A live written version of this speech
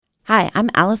Hi, I'm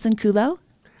Allison Kulo.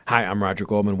 Hi, I'm Roger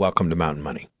Goldman. Welcome to Mountain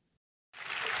Money.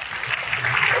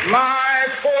 My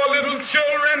four little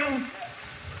children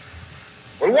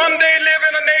will one day live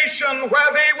in a nation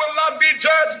where they will not be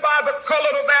judged by the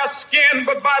color of their skin,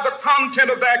 but by the content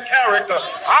of their character.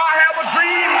 I have a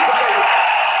dream today.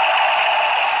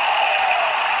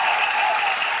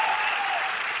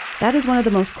 That is one of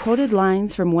the most quoted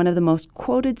lines from one of the most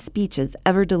quoted speeches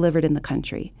ever delivered in the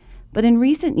country. But in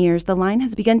recent years, the line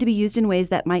has begun to be used in ways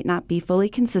that might not be fully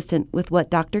consistent with what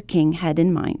Dr. King had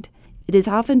in mind. It has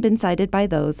often been cited by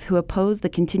those who oppose the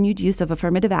continued use of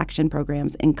affirmative action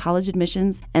programs in college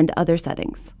admissions and other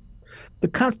settings. The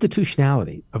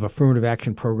constitutionality of affirmative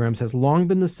action programs has long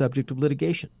been the subject of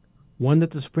litigation, one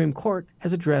that the Supreme Court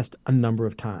has addressed a number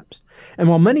of times. And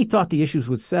while many thought the issues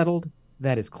were settled,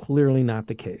 that is clearly not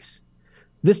the case.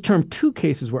 This term, two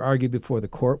cases were argued before the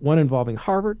court, one involving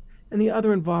Harvard and the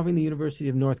other involving the University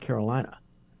of North Carolina.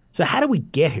 So how did we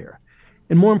get here?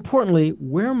 And more importantly,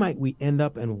 where might we end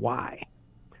up and why?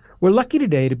 We're lucky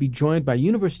today to be joined by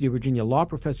University of Virginia law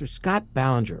professor Scott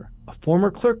Ballinger, a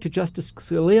former clerk to Justice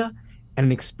Scalia and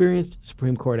an experienced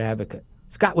Supreme Court advocate.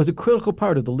 Scott was a critical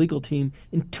part of the legal team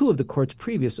in two of the court's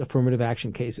previous affirmative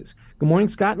action cases. Good morning,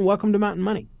 Scott, and welcome to Mountain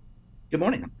Money. Good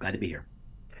morning. I'm glad to be here.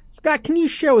 Scott, can you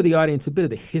share with the audience a bit of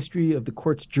the history of the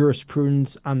court's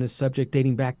jurisprudence on this subject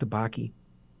dating back to Bakke?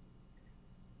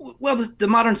 Well, the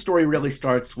modern story really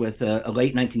starts with a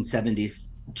late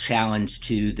 1970s challenge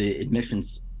to the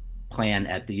admissions plan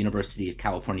at the University of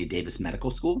California, Davis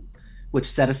Medical School, which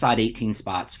set aside 18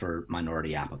 spots for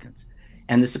minority applicants.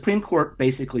 And the Supreme Court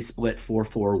basically split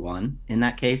 4-4-1 in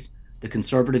that case. The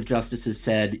conservative justices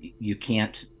said you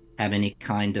can't have any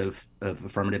kind of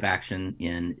affirmative action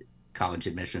in college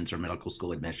admissions or medical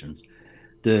school admissions.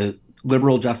 The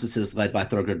liberal justices led by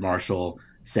Thurgood Marshall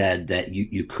said that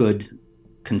you could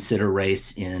consider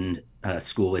race in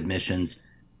school admissions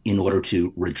in order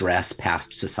to redress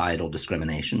past societal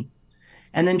discrimination.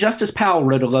 And then Justice Powell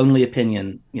wrote a lonely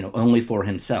opinion, only for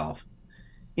himself,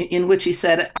 in which he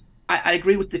said, I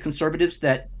agree with the conservatives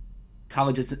that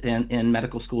colleges and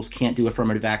medical schools can't do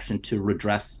affirmative action to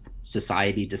redress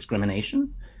society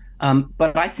discrimination.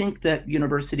 But I think that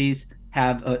universities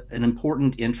have an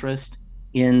important interest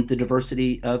in the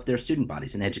diversity of their student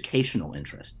bodies, an educational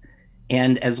interest.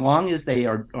 And as long as they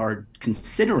are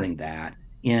considering that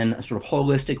in a sort of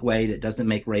holistic way that doesn't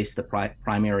make race the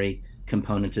primary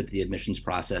component of the admissions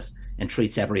process and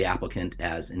treats every applicant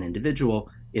as an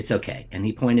individual, it's okay. And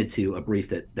he pointed to a brief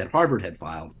that Harvard had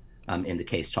filed in the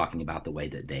case talking about the way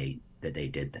that they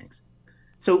did things.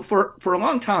 So for a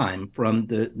long time, from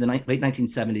the late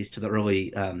 1970s to the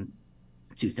early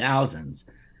 2000s,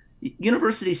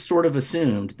 universities sort of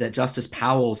assumed that Justice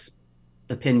Powell's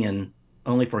opinion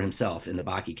only for himself in the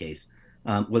Bakke case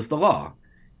was the law.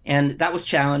 And that was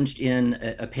challenged in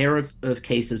a pair of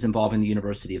cases involving the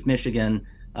University of Michigan,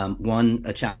 one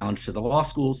a challenge to the law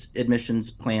school's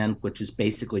admissions plan, which is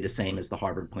basically the same as the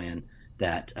Harvard plan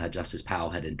that Justice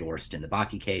Powell had endorsed in the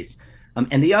Bakke case.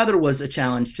 And the other was a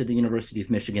challenge to the University of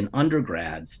Michigan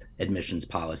undergrads admissions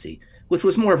policy, which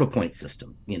was more of a point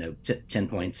system, 10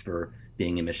 points for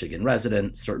being a Michigan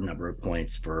resident, certain number of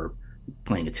points for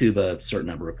playing a tuba, certain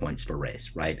number of points for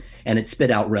race, right? And it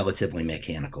spit out relatively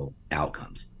mechanical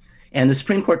outcomes. And the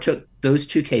Supreme Court took those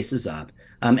two cases up,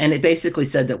 and it basically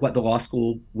said that what the law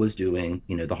school was doing,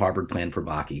 the Harvard plan for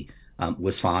Bakke,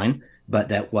 was fine, but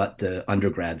that what the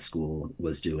undergrad school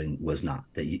was doing was not,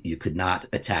 that you could not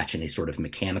attach any sort of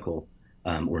mechanical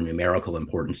or numerical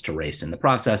importance to race in the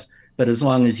process. But as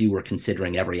long as you were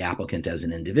considering every applicant as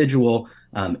an individual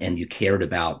and you cared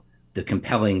about the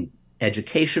compelling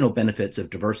educational benefits of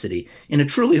diversity in a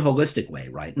truly holistic way,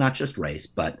 right? Not just race,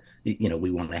 but we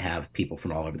want to have people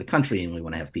from all over the country, and we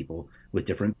want to have people with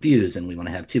different views, and we want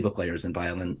to have tuba players and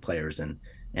violin players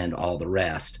and all the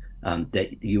rest,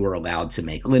 that you are allowed to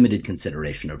make limited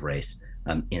consideration of race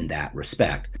in that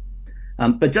respect.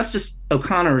 But Justice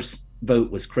O'Connor's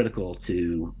vote was critical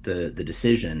to the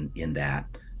decision in that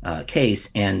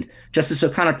case. And Justice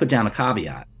O'Connor put down a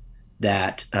caveat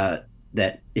that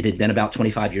it had been about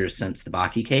 25 years since the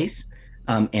Bakke case.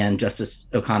 And Justice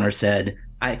O'Connor said,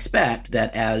 I expect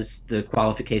that as the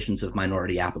qualifications of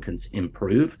minority applicants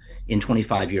improve, in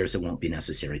 25 years, it won't be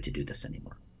necessary to do this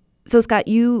anymore. So, Scott,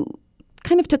 you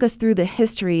kind of took us through the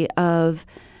history of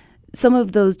some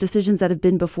of those decisions that have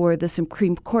been before the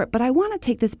Supreme Court, but I want to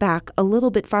take this back a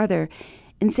little bit farther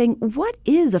in saying, what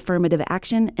is affirmative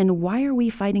action and why are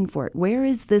we fighting for it? Where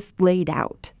is this laid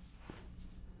out?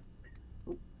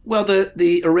 Well,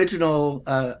 the original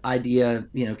idea,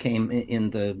 came in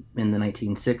the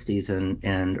 1960s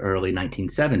and early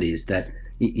 1970s that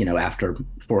after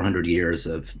 400 years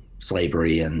of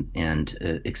slavery and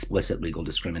explicit legal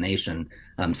discrimination,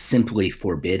 simply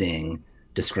forbidding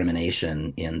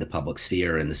discrimination in the public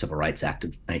sphere in the Civil Rights Act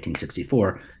of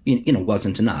 1964,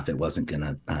 wasn't enough. It wasn't going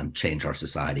to change our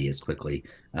society as quickly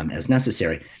as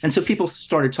necessary. And so people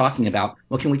started talking about,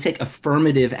 well, can we take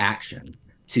affirmative action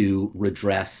to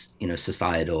redress,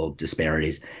 societal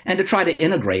disparities and to try to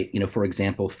integrate, for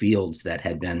example, fields that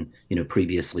had been,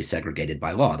 previously segregated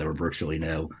by law. There were virtually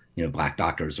no, Black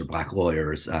doctors or Black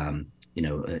lawyers,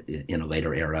 in a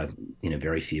later era,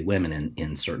 very few women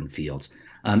in certain fields.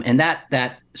 And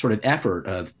that sort of effort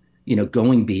of,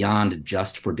 going beyond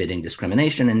just forbidding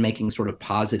discrimination and making sort of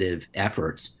positive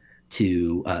efforts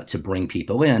to bring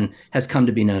people in has come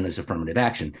to be known as affirmative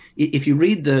action. If you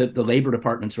read the Labor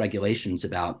Department's regulations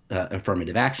about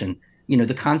affirmative action,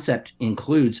 the concept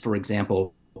includes, for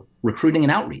example, recruiting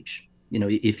and outreach.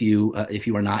 If you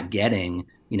are not getting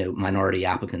minority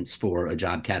applicants for a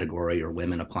job category or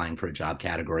women applying for a job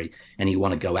category, and you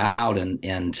want to go out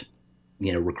and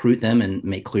recruit them and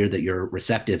make clear that you're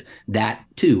receptive, that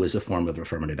too is a form of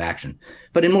affirmative action.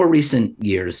 But in more recent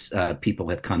years, people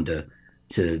have come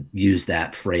to use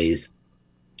that phrase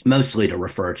mostly to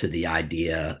refer to the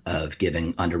idea of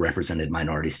giving underrepresented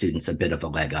minority students a bit of a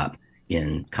leg up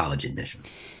in college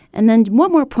admissions. And then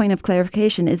one more point of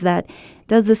clarification is that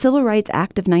does the Civil Rights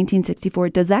Act of 1964,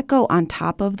 does that go on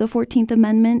top of the 14th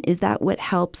Amendment? Is that what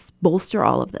helps bolster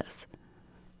all of this?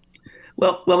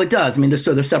 Well, it does. I mean,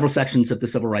 there's several sections of the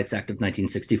Civil Rights Act of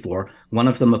 1964. One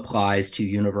of them applies to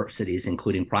universities,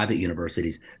 including private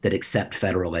universities, that accept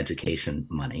federal education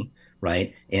money,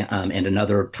 right? And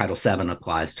another, Title VII,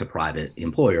 applies to private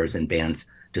employers and bans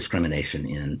discrimination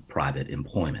in private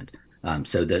employment.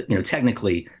 So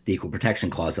technically, the Equal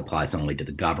Protection Clause applies only to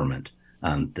the government.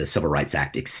 The Civil Rights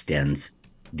Act extends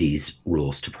these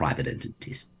rules to private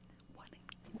entities.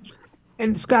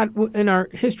 And Scott, in our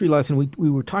history lesson, we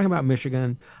were talking about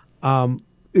Michigan.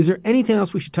 Is there anything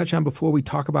else we should touch on before we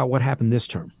talk about what happened this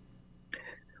term?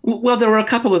 Well, there were a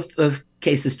couple of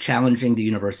cases challenging the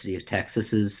University of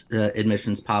Texas's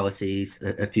admissions policies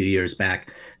a few years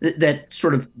back that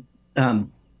sort of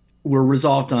were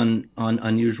resolved on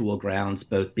unusual grounds,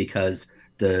 both because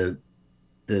the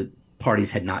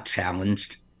parties had not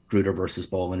challenged Grutter versus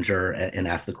Bollinger and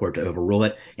asked the court to overrule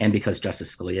it, and because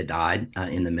Justice Scalia died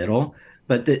in the middle.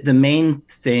 But the main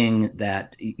thing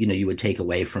that you would take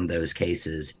away from those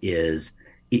cases is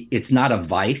it's not a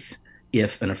vice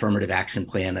if an affirmative action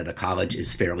plan at a college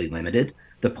is fairly limited.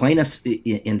 The plaintiffs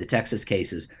in the Texas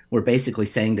cases were basically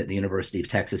saying that the University of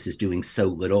Texas is doing so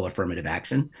little affirmative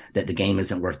action that the game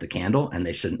isn't worth the candle and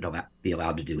they shouldn't be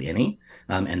allowed to do any.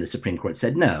 And the Supreme Court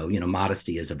said, no,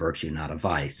 modesty is a virtue, not a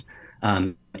vice.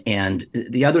 And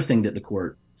the other thing that the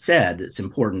court said that's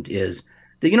important is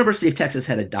the University of Texas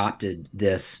had adopted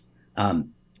this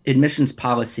admissions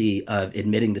policy of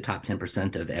admitting the top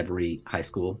 10% of every high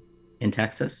school in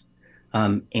Texas.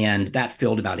 And that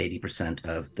filled about 80%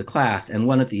 of the class. And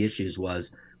one of the issues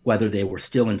was whether they were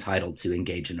still entitled to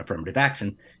engage in affirmative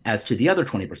action as to the other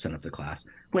 20% of the class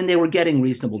when they were getting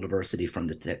reasonable diversity from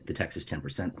the Texas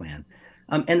 10% plan.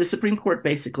 And the Supreme Court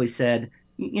basically said,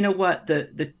 you know what,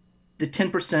 the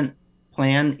 10%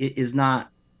 plan is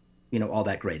not, all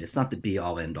that great. It's not the be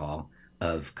all end all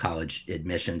of college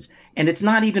admissions. And it's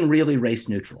not even really race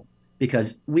neutral.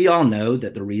 Because we all know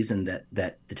that the reason that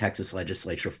the Texas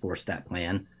legislature forced that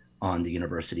plan on the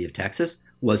University of Texas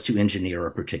was to engineer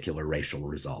a particular racial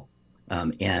result.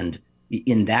 And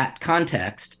in that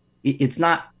context, it's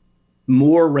not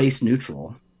more race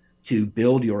neutral to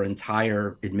build your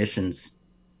entire admissions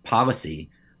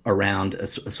policy around a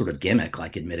sort of gimmick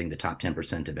like admitting the top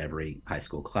 10% of every high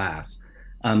school class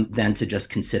than to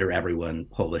just consider everyone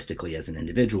holistically as an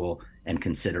individual and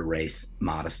consider race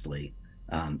modestly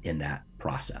in that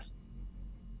process.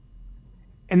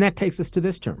 And that takes us to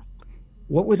this term.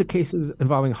 What were the cases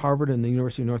involving Harvard and the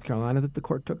University of North Carolina that the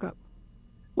court took up?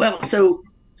 Well, so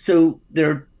there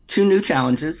are two new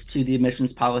challenges to the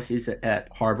admissions policies at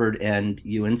Harvard and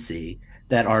UNC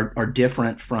that are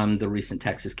different from the recent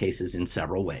Texas cases in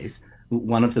several ways.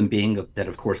 One of them being that,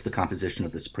 of course, the composition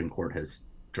of the Supreme Court has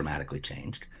dramatically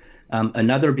changed.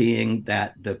 Another being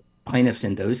that the plaintiffs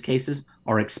in those cases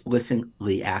are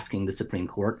explicitly asking the Supreme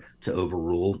Court to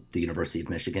overrule the University of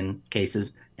Michigan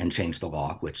cases and change the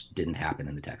law, which didn't happen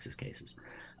in the Texas cases.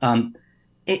 And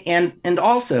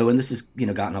also, and this has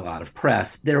gotten a lot of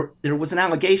press, there was an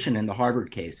allegation in the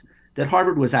Harvard case that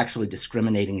Harvard was actually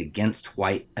discriminating against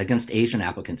Asian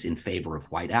applicants in favor of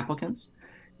white applicants.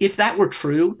 If that were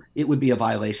true, it would be a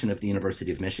violation of the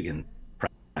University of Michigan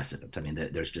precedent. I mean,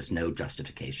 there's just no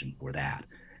justification for that.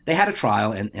 they had a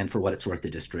trial, and for what it's worth, the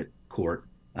district court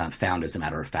found, as a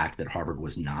matter of fact, that Harvard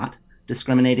was not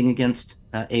discriminating against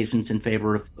Asians in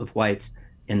favor of whites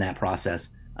in that process.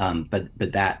 But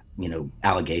that,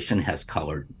 allegation has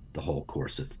colored the whole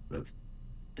course of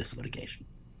this litigation.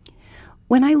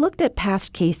 When I looked at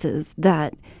past cases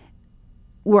that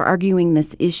were arguing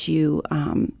this issue,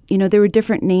 there were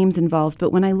different names involved,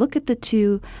 but when I look at the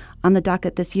two on the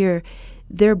docket this year,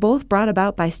 they're both brought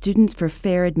about by Students for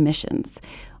Fair Admissions.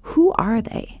 Who are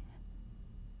they?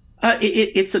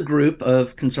 It's a group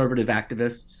of conservative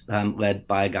activists led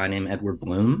by a guy named Edward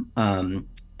Bloom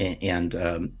and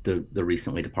the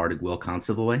recently departed Will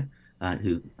Consovoy,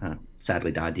 who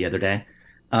sadly died the other day,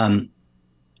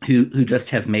 who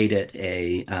just have made it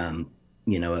a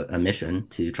mission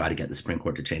to try to get the Supreme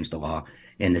Court to change the law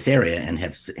in this area, and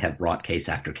have brought case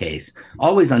after case,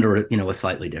 always under a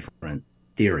slightly different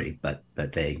theory, but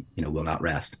they will not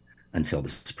rest until the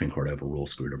Supreme Court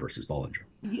overrules Grutter versus Bollinger.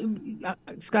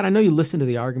 Scott, I know you listened to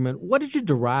the argument. What did you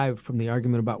derive from the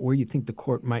argument about where you think the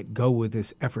court might go with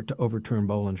this effort to overturn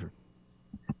Bollinger?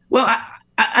 Well,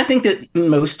 I think that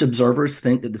most observers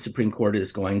think that the Supreme Court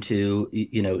is going to,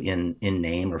 in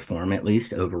name or form at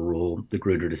least, overrule the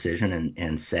Grutter decision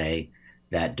and say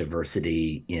that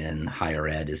diversity in higher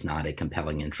ed is not a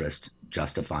compelling interest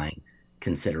justifying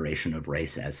consideration of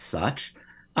race as such.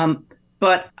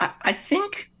 But I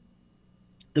think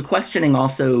the questioning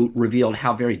also revealed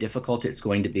how very difficult it's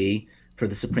going to be for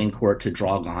the Supreme Court to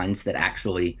draw lines that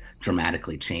actually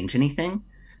dramatically change anything.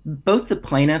 Both the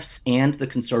plaintiffs and the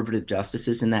conservative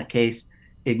justices in that case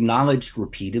acknowledged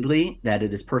repeatedly that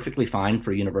it is perfectly fine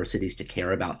for universities to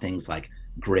care about things like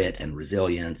grit and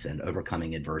resilience and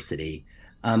overcoming adversity,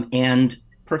 and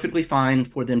perfectly fine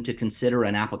for them to consider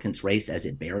an applicant's race as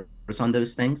it bears on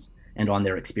those things and on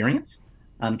their experience,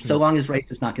 so long as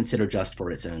race is not considered just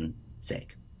for its own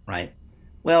sake, right?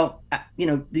 Well,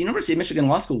 the University of Michigan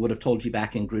Law School would have told you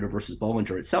back in Grutter versus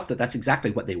Bollinger itself that that's exactly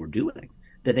what they were doing,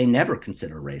 that they never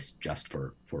consider race just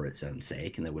for its own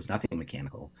sake, and there was nothing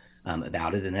mechanical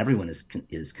about it, and everyone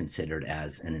is considered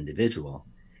as an individual.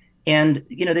 And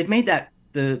they've made that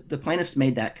the plaintiffs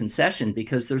made that concession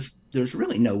because there's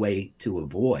really no way to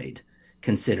avoid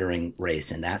considering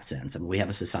race in that sense. I mean, we have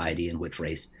a society in which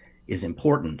race is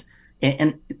important.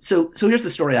 And so here's the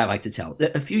story I like to tell.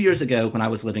 A few years ago, when I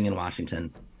was living in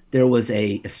Washington, there was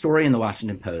a story in the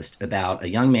Washington Post about a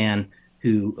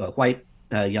white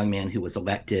young man who was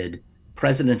elected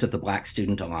president of the Black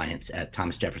Student Alliance at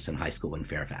Thomas Jefferson High School in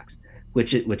Fairfax,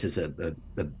 which is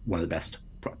one of the best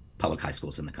public high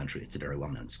schools in the country. It's a very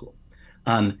well-known school.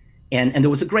 And there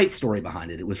was a great story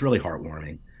behind it. It was really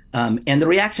heartwarming. And the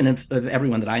reaction of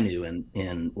everyone that I knew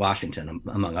in Washington,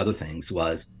 among other things,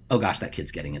 was, oh gosh, that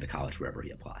kid's getting into college wherever he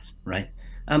applies, right?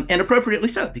 And appropriately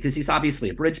so, because he's obviously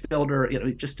a bridge builder,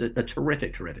 just a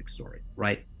terrific, terrific story,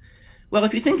 right? Well,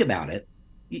 if you think about it,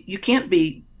 you can't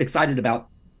be excited about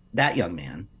that young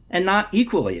man and not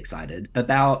equally excited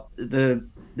about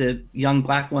the young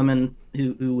Black woman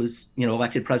who was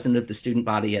elected president of the student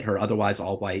body at her otherwise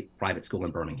all-white private school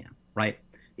in Birmingham, right?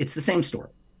 It's the same story.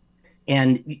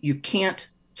 And you can't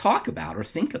talk about or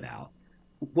think about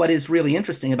what is really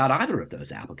interesting about either of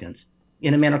those applicants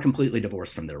in a manner completely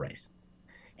divorced from their race.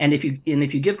 And if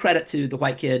you give credit to the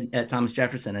white kid at Thomas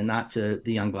Jefferson and not to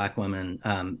the young Black woman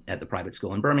at the private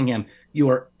school in Birmingham, you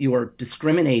are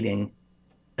discriminating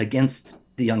against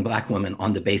the young Black woman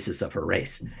on the basis of her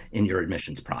race in your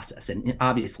admissions process. And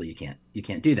obviously you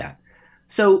can't do that.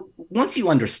 So once you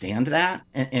understand that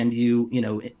and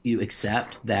you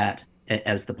accept that,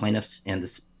 as the plaintiffs and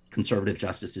the conservative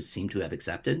justices seem to have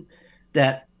accepted,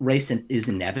 that race is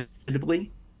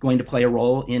inevitably going to play a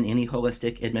role in any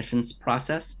holistic admissions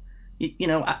process,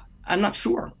 I'm not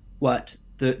sure what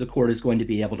the court is going to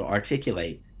be able to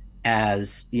articulate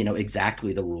as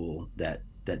exactly the rule that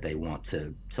they want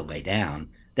to lay down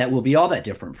that will be all that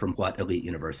different from what elite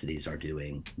universities are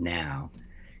doing now.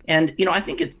 And I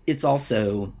think it's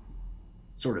also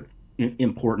sort of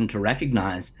important to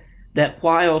recognize that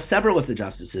while several of the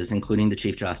justices, including the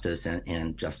Chief Justice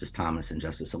and Justice Thomas and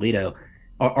Justice Alito,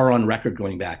 are on record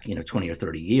going back 20 or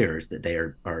 30 years that they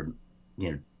are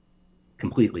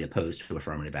completely opposed to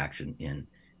affirmative action in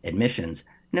admissions,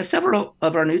 several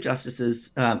of our new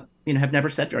justices have never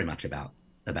said very much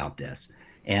about this.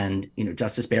 And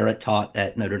Justice Barrett taught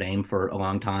at Notre Dame for a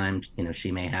long time.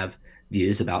 She may have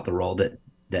views about the role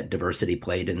that diversity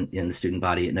played in the student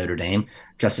body at Notre Dame.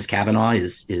 Justice Kavanaugh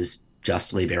is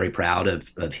justly very proud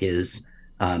of his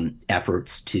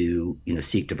efforts to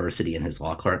seek diversity in his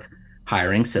law clerk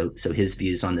hiring. So his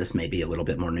views on this may be a little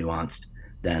bit more nuanced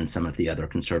than some of the other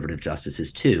conservative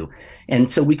justices too. And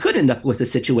so we could end up with a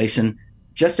situation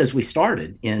just as we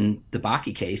started in the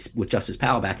Bakke case with Justice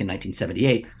Powell back in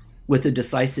 1978, with a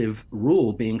decisive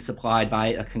rule being supplied by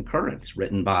a concurrence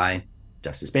written by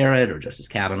Justice Barrett or Justice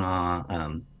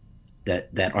Kavanaugh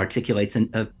that articulates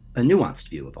a nuanced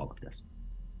view of all of this.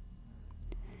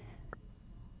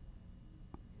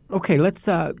 Okay, let's,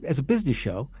 as a business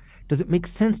show, does it make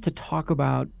sense to talk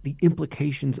about the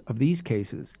implications of these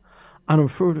cases on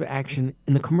affirmative action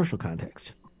in the commercial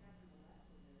context?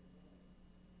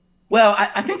 Well,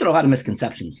 I think there are a lot of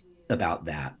misconceptions about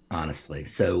that, honestly.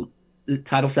 So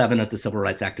Title VII of the Civil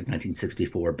Rights Act of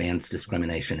 1964 bans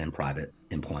discrimination in private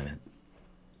employment.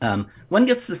 One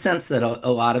gets the sense that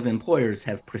a lot of employers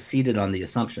have proceeded on the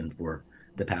assumption for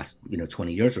the past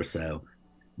 20 years or so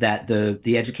that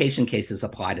the education cases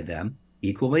apply to them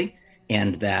equally,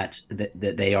 and that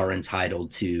they are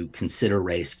entitled to consider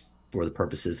race for the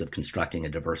purposes of constructing a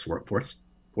diverse workforce,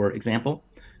 for example.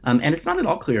 And it's not at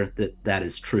all clear that that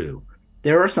is true.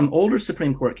 There are some older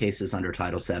Supreme Court cases under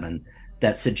Title VII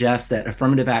that suggest that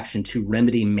affirmative action to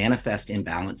remedy manifest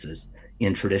imbalances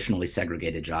in traditionally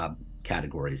segregated job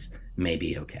categories may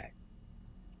be okay.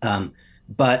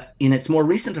 But in its more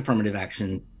recent affirmative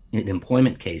action in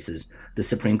employment cases, the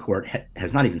Supreme Court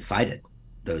has not even cited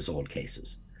those old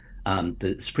cases.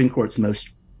 The Supreme Court's most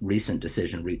recent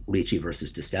decision, Ricci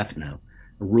versus DiStefano,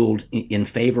 ruled in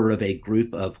favor of a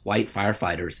group of white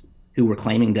firefighters who were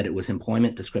claiming that it was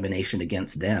employment discrimination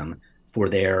against them for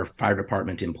their fire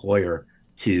department employer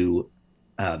to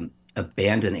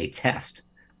abandon a test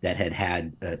that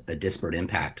had a disparate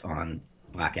impact on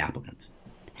Black applicants.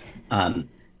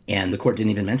 And the court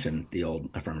didn't even mention the old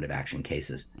affirmative action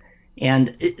cases.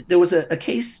 And there was a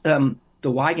case, the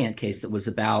Wygant case, that was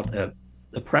about a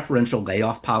preferential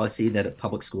layoff policy that a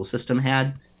public school system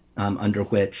had, under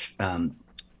which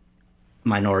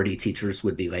minority teachers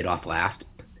would be laid off last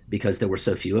because there were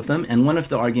so few of them. And one of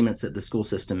the arguments that the school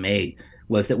system made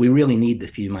was that we really need the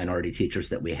few minority teachers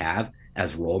that we have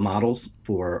as role models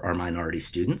for our minority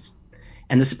students.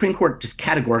 And the Supreme Court just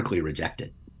categorically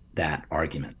rejected that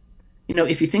argument.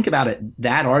 If you think about it,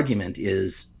 that argument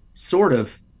is sort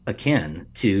of akin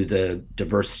to the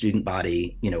diverse student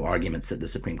body, arguments that the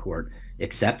Supreme Court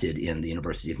accepted in the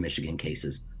University of Michigan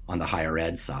cases on the higher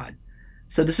ed side.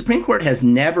 So the Supreme Court has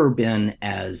never been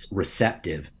as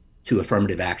receptive to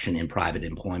affirmative action in private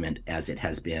employment as it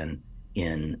has been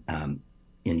in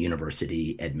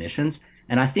university admissions.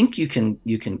 And I think you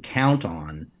can count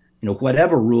on,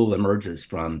 whatever rule emerges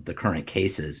from the current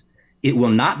cases, it will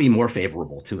not be more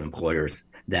favorable to employers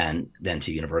than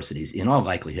to universities. In all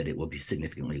likelihood, it will be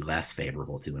significantly less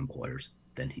favorable to employers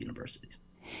than to universities.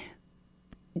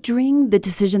 During the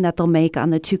decision that they'll make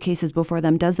on the two cases before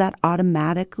them, does that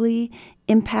automatically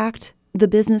impact the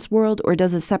business world, or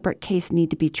does a separate case need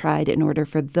to be tried in order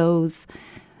for those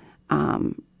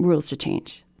rules to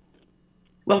change?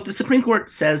 Well, if the Supreme Court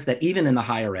says that even in the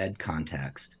higher ed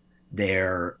context,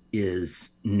 there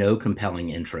is no compelling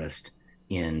interest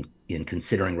in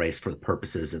considering race for the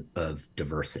purposes of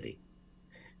diversity,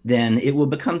 then it will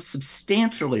become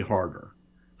substantially harder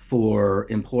for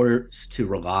employers to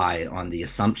rely on the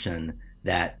assumption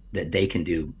that they can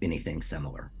do anything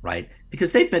similar, right?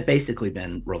 Because they've basically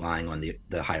been relying on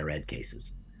the higher ed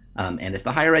cases. And if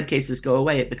the higher ed cases go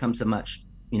away, it becomes a much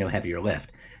heavier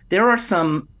lift. There are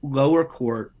some lower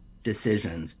court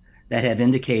decisions that have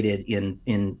indicated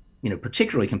in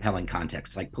particularly compelling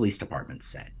contexts, like police departments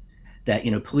say, that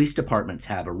police departments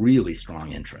have a really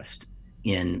strong interest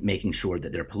in making sure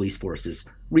that their police forces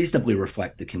reasonably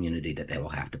reflect the community that they will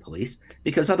have to police,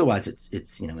 because otherwise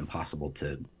it's impossible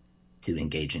to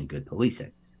engage in good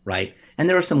policing, right? And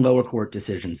there are some lower court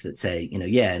decisions that say,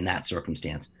 in that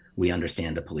circumstance, we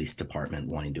understand a police department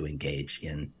wanting to engage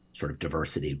in sort of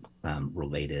diversity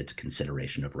related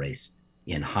consideration of race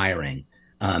in hiring.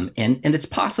 And it's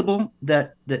possible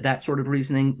that sort of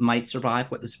reasoning might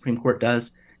survive what the Supreme Court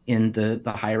does in the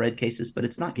higher ed cases, but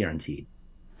it's not guaranteed.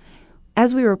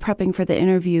 As we were prepping for the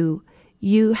interview,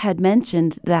 you had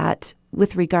mentioned that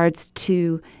with regards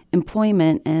to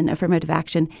employment and affirmative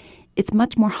action, it's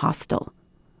much more hostile.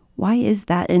 Why is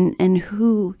that? And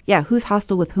who's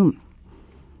hostile with whom?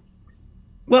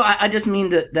 Well, I just mean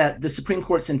that the Supreme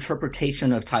Court's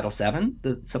interpretation of Title VII,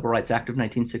 the Civil Rights Act of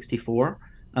 1964,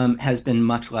 has been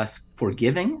much less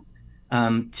forgiving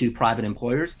to private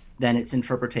employers than its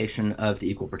interpretation of the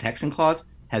Equal Protection Clause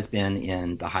has been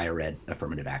in the higher ed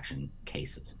affirmative action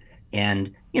cases.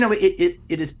 And, it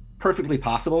is perfectly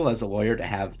possible as a lawyer to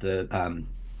have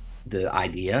the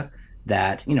idea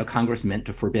that, Congress meant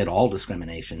to forbid all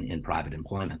discrimination in private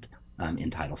employment in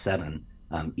Title VII,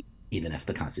 even if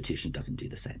the Constitution doesn't do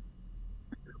the same.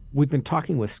 We've been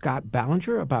talking with Scott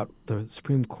Ballinger about the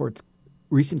Supreme Court's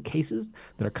recent cases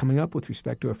that are coming up with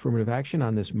respect to affirmative action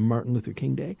on this Martin Luther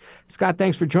King Day. Scott,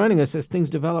 thanks for joining us. As things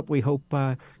develop, we hope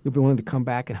you'll be willing to come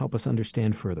back and help us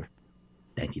understand further.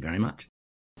 Thank you very much.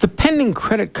 The pending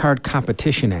Credit Card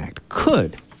Competition Act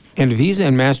could end Visa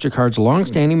and MasterCard's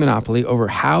longstanding monopoly over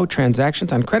how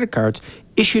transactions on credit cards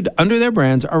issued under their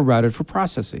brands are routed for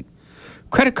processing.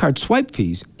 Credit card swipe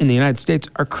fees in the United States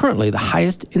are currently the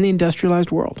highest in the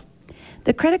industrialized world.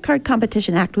 The Credit Card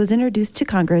Competition Act was introduced to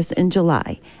Congress in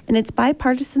July, and its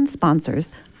bipartisan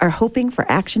sponsors are hoping for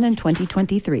action in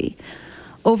 2023.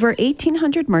 Over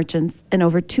 1,800 merchants and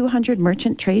over 200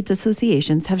 merchant trades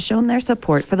associations have shown their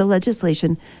support for the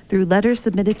legislation through letters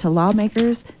submitted to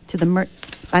lawmakers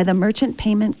by the Merchant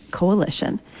Payment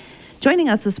Coalition. Joining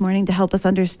us this morning to help us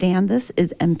understand this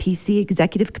is MPC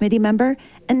Executive Committee member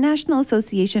and National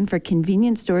Association for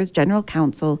Convenience Stores General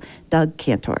Counsel, Doug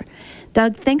Cantor.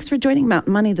 Doug, thanks for joining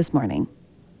Mountain Money this morning.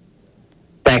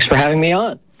 Thanks for having me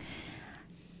on.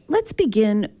 Let's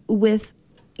begin with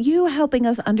you helping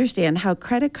us understand how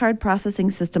credit card processing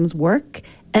systems work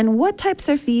and what types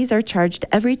of fees are charged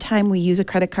every time we use a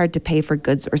credit card to pay for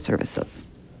goods or services.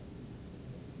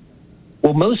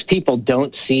 Well, most people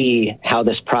don't see how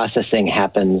this processing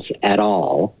happens at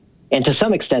all. And to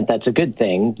some extent, that's a good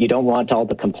thing. You don't want all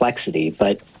the complexity.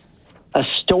 But a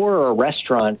store or a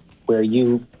restaurant where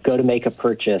you go to make a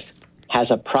purchase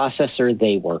has a processor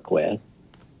they work with.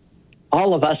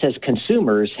 All of us as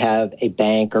consumers have a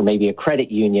bank or maybe a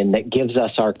credit union that gives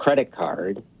us our credit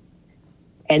card.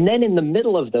 And then in the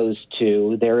middle of those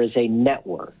two, there is a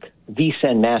network. Visa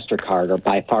and MasterCard are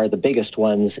by far the biggest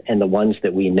ones and the ones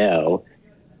that we know.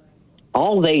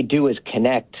 All they do is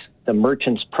connect the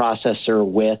merchant's processor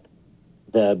with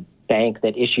the bank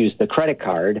that issues the credit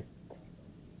card.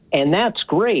 And that's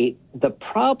great. The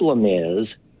problem is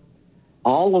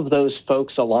all of those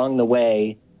folks along the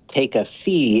way take a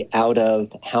fee out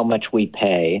of how much we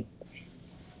pay.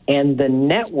 And the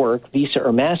network, Visa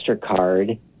or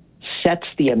MasterCard, sets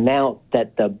the amount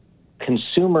that the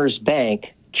consumer's bank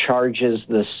charges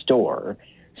the store.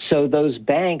 So those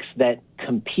banks that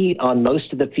compete on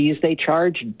most of the fees they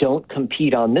charge don't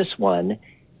compete on this one.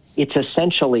 It's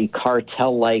essentially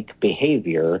cartel-like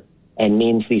behavior and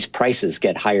means these prices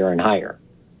get higher and higher.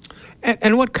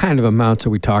 And what kind of amounts are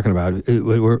we talking about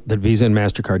that Visa and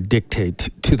MasterCard dictate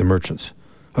to the merchants?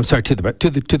 I'm sorry, to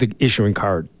the issuing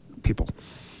card people.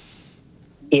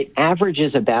 It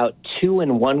averages about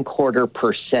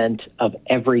 2.25% of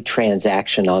every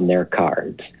transaction on their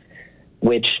cards,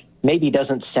 which maybe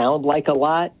doesn't sound like a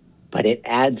lot, but it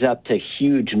adds up to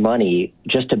huge money,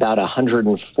 just about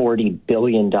 $140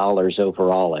 billion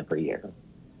overall every year.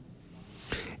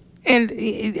 And,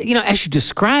 as you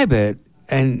describe it,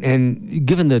 and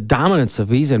given the dominance of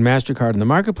Visa and MasterCard in the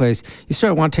marketplace, you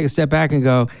sort of want to take a step back and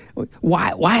go,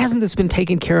 why hasn't this been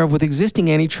taken care of with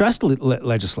existing antitrust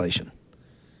legislation?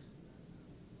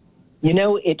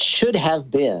 It should have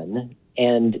been,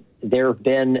 and there have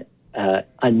been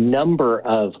a number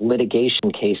of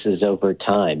litigation cases over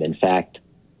time. In fact,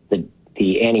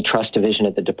 the Antitrust Division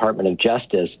at the Department of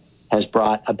Justice has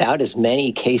brought about as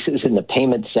many cases in the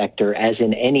payment sector as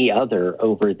in any other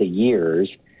over the years.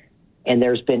 And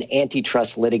there's been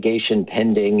antitrust litigation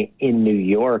pending in New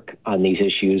York on these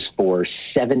issues for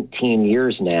 17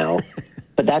 years now.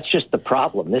 But that's just the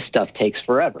problem. This stuff takes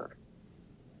forever.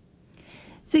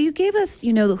 So you gave us,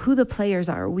 who the players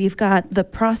are. We've got the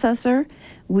processor,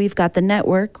 we've got the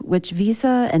network, which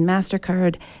Visa and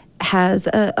MasterCard has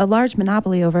a large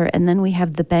monopoly over, and then we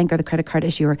have the bank or the credit card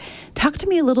issuer. Talk to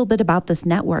me a little bit about this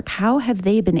network. How have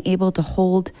they been able to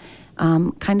hold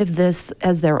kind of this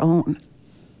as their own?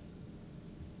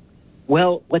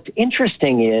 Well, what's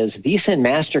interesting is Visa and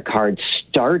MasterCard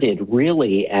started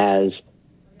really as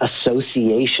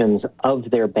associations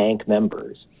of their bank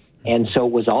members. And so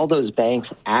it was all those banks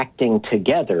acting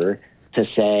together to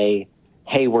say,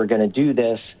 hey, we're going to do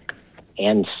this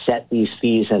and set these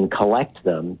fees and collect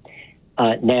them.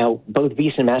 Now, both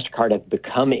Visa and MasterCard have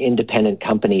become independent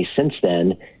companies since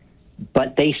then,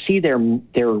 but they see their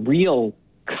real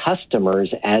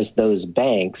customers as those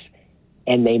banks,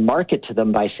 and they market to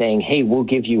them by saying, hey, we'll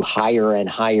give you higher and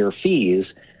higher fees,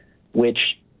 which,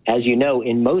 as you know,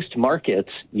 in most markets,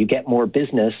 you get more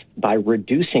business by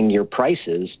reducing your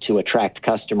prices to attract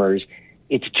customers.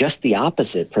 It's just the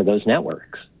opposite for those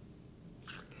networks.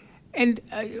 And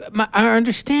our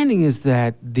understanding is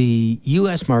that the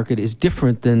U.S. market is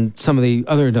different than some of the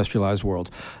other industrialized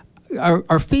worlds.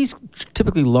 Are fees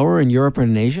typically lower in Europe or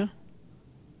in Asia?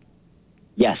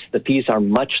 Yes, the fees are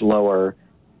much lower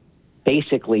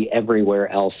basically everywhere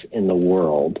else in the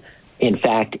world. In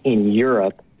fact, in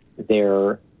Europe,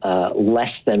 they're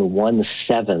less than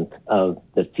 1/7 of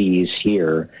the fees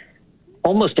here.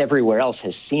 Almost everywhere else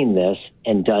has seen this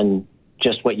and done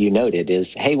just what you noted is,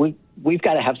 hey, we've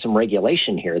got to have some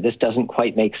regulation here. This doesn't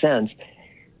quite make sense.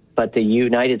 But the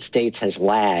United States has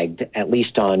lagged, at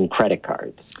least on credit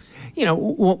cards. You know,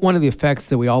 one of the effects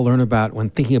that we all learn about when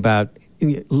thinking about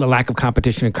the lack of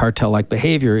competition and cartel-like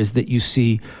behavior is that you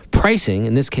see pricing,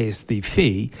 in this case the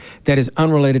fee, that is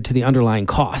unrelated to the underlying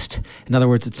cost. In other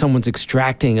words, that someone's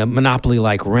extracting a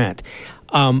monopoly-like rent.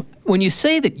 When you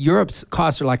say that Europe's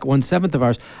costs are like 1/7 of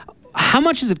ours, how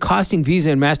much is it costing Visa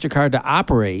and MasterCard to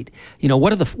operate? You know,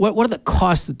 what are the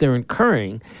costs that they're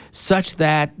incurring such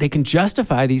that they can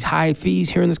justify these high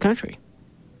fees here in this country?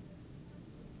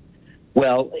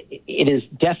 Well, it is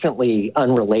definitely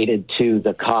unrelated to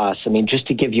the costs. I mean, just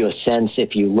to give you a sense,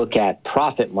 if you look at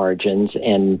profit margins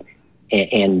and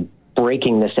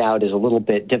breaking this out is a little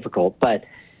bit difficult, but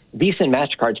Visa and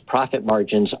MasterCard's profit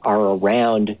margins are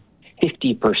around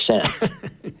 50%.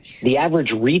 The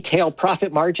average retail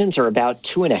profit margins are about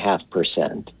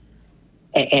 2.5%.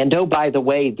 And oh, by the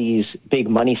way, these big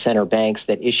money center banks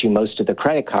that issue most of the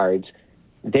credit cards,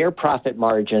 their profit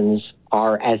margins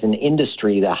are, as an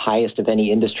industry, the highest of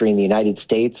any industry in the United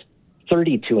States,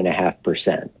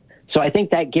 32.5%. So I think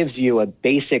that gives you a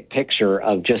basic picture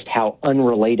of just how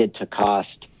unrelated to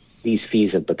cost these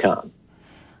fees have become.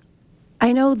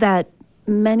 I know that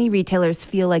many retailers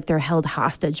feel like they're held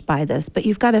hostage by this, but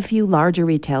you've got a few larger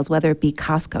retailers, whether it be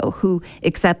Costco, who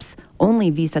accepts only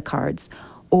Visa cards,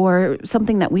 or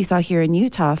something that we saw here in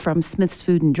Utah from Smith's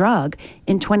Food and Drug.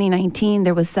 In 2019,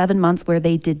 there was 7 months where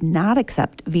they did not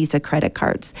accept Visa credit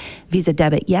cards. Visa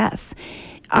debit, yes.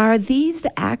 Are these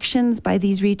actions by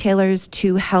these retailers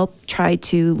to help try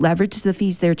to leverage the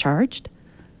fees they're charged?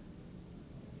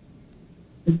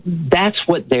 That's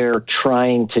what they're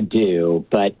trying to do,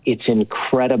 but it's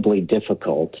incredibly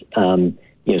difficult.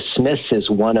 Smith's is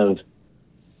one of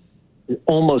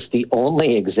almost the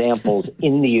only examples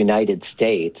in the United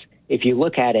States. If you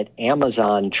look at it,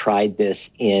 Amazon tried this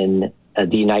in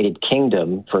the United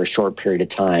Kingdom for a short period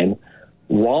of time.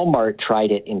 Walmart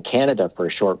tried it in Canada for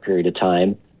a short period of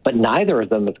time, but neither of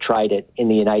them have tried it in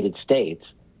the United States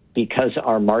because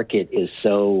our market is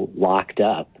so locked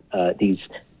up.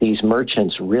 These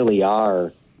merchants really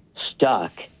are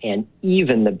stuck, and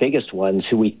even the biggest ones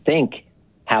who we think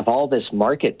have all this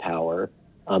market power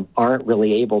aren't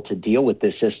really able to deal with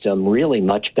this system really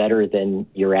much better than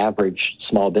your average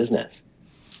small business.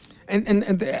 And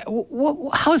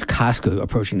how is Costco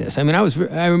approaching this? I mean,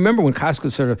 I remember when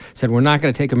Costco sort of said, we're not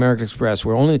going to take American Express,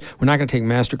 we're not going to take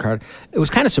MasterCard. It was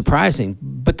kind of surprising,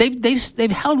 but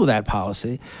they've held with that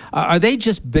policy. Are they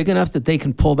just big enough that they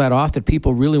can pull that off, that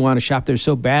people really want to shop there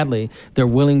so badly they're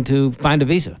willing to find a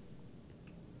Visa?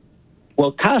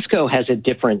 Well, Costco has a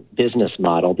different business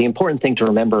model. The important thing to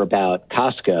remember about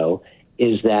Costco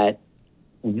is that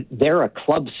they're a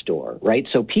club store, right?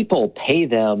 So people pay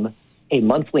them a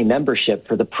monthly membership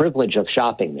for the privilege of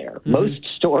shopping there. Mm-hmm. Most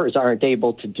stores aren't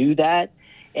able to do that,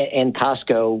 and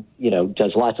Costco,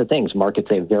 does lots of things, markets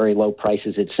they have very low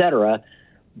prices, et cetera.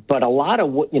 But a lot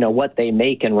of what they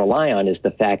make and rely on is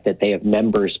the fact that they have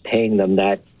members paying them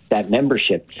that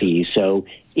membership fee. So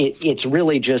it's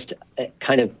really just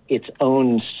kind of its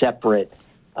own separate,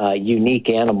 unique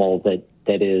animal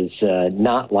that is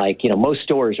not like, most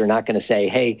stores are not going to say,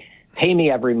 hey, pay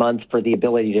me every month for the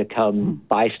ability to come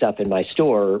buy stuff in my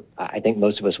store. I think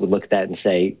most of us would look at that and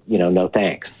say, no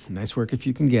thanks. Nice work if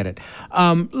you can get it.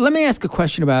 Let me ask a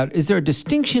question about, is there a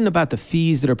distinction about the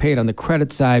fees that are paid on the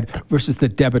credit side versus the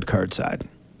debit card side?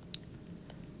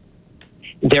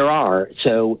 There are.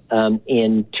 So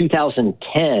in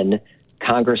 2010,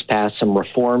 Congress passed some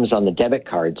reforms on the debit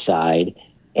card side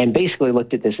and basically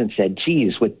looked at this and said,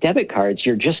 geez, with debit cards,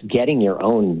 you're just getting your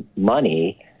own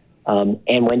money.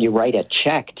 And when you write a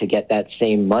check to get that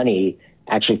same money,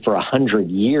 actually for 100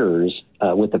 years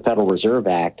with the Federal Reserve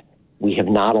Act, we have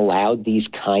not allowed these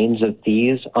kinds of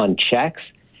fees on checks.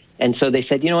 And so they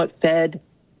said, Fed,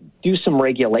 do some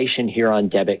regulation here on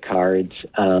debit cards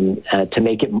to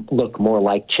make it look more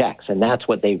like checks. And that's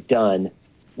what they've done,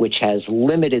 which has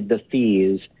limited the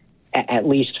fees, at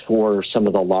least for some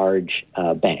of the large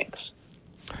banks.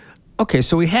 Okay,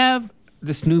 so we have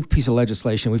this new piece of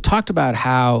legislation. We've talked about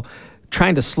how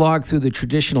trying to slog through the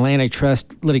traditional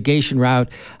antitrust litigation route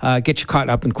gets you caught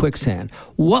up in quicksand.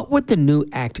 What would the new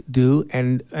act do,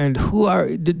 and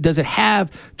does it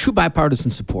have true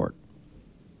bipartisan support?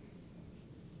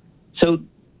 So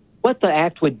what the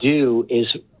act would do is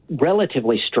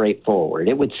relatively straightforward.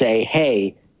 It would say,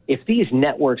 hey, if these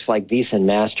networks like Visa and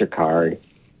MasterCard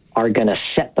are going to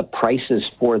set the prices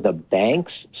for the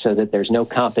banks so that there's no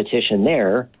competition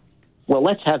there. Well,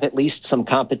 let's have at least some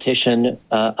competition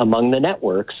among the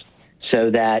networks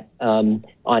so that on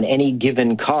any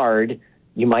given card,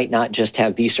 you might not just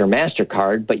have Visa or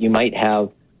MasterCard, but you might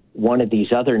have one of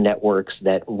these other networks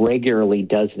that regularly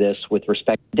does this with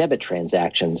respect to debit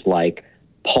transactions like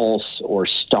Pulse or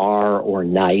Star or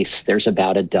NICE. There's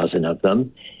about a dozen of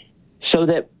them. So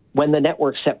that when the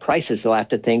networks set prices, they'll have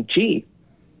to think, gee,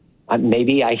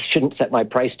 maybe I shouldn't set my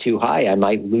price too high. I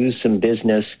might lose some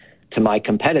business to my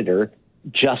competitor,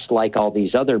 just like all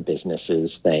these other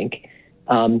businesses think.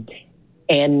 And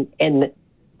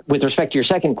with respect to your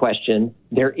second question,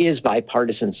 there is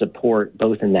bipartisan support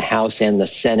both in the House and the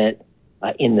Senate.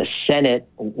 In the Senate,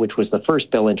 which was the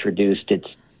first bill introduced, it's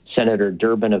Senator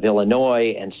Durbin of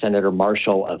Illinois and Senator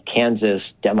Marshall of Kansas,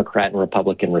 Democrat and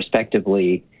Republican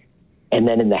respectively. And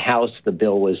then in the House, the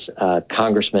bill was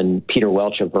Congressman Peter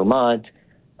Welch of Vermont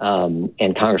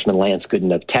and Congressman Lance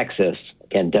Gooden of Texas,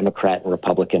 again, Democrat and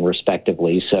Republican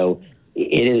respectively. So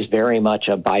it is very much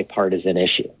a bipartisan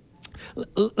issue.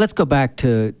 Let's go back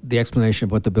to the explanation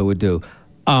of what the bill would do.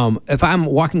 If I'm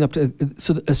walking up to,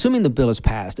 so assuming the bill is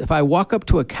passed, if I walk up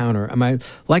to a counter, am I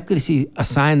likely to see a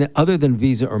sign that other than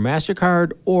Visa or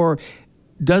MasterCard, or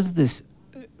does this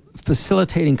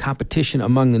facilitating competition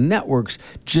among the networks,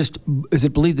 is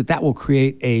it believed that that will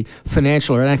create a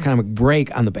financial or an economic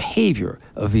break on the behavior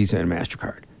of Visa and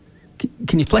MasterCard?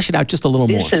 Can you flesh it out just a little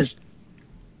more?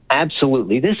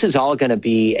 Absolutely. This is all going to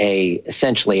be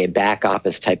essentially a back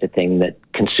office type of thing that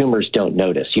consumers don't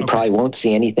notice. You probably won't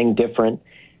see anything different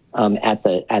at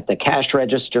the cash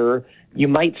register. You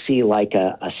might see like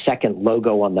a second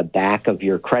logo on the back of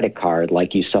your credit card,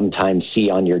 like you sometimes see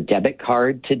on your debit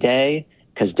card today,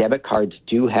 because debit cards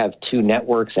do have two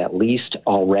networks at least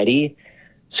already.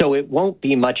 So it won't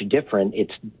be much different.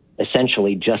 It's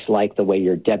essentially just like the way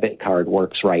your debit card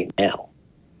works right now.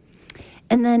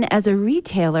 And then as a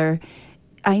retailer,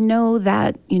 I know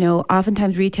that,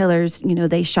 oftentimes retailers,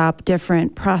 they shop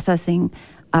different processing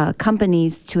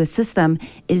companies to assist them.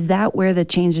 Is that where the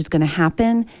change is going to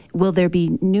happen? Will there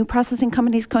be new processing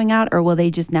companies going out, or will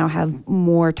they just now have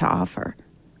more to offer?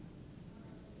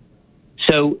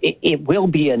 So it will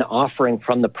be an offering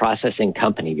from the processing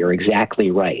company. You're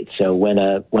exactly right. So when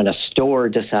a store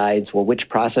decides, well, which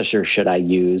processor should I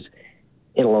use,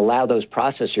 it'll allow those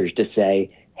processors to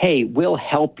say, hey, we'll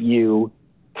help you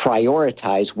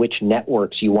prioritize which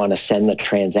networks you want to send the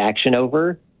transaction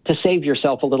over to save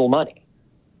yourself a little money.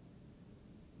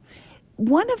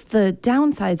 One of the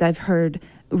downsides I've heard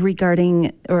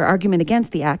regarding or argument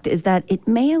against the act is that it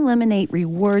may eliminate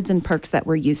rewards and perks that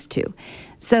we're used to.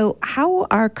 So how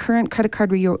are current credit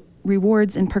card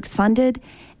rewards and perks funded,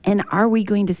 and are we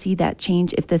going to see that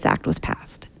change if this act was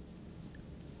passed?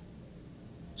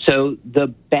 So the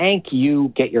bank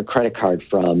you get your credit card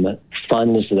from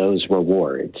funds those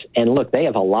rewards. And look, they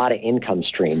have a lot of income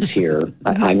streams here.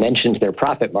 I mentioned their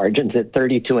profit margins at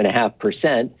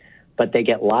 32.5%, but they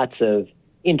get lots of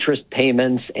interest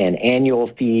payments and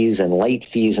annual fees and late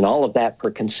fees and all of that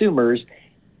for consumers.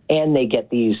 And they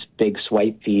get these big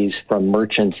swipe fees from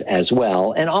merchants as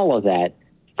well. And all of that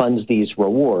funds these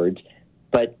rewards.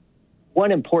 But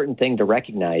one important thing to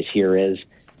recognize here is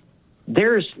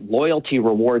there's loyalty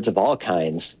rewards of all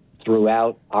kinds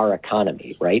throughout our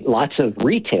economy, right? Lots of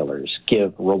retailers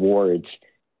give rewards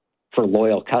for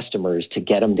loyal customers to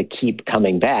get them to keep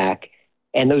coming back.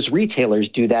 And those retailers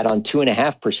do that on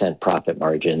 2.5% profit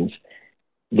margins.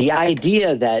 The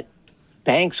idea that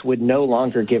banks would no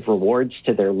longer give rewards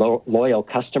to their loyal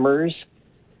customers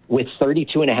with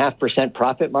 32.5%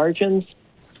 profit margins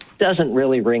doesn't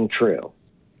really ring true.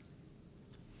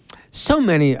 So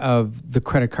many of the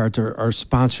credit cards are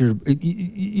sponsored,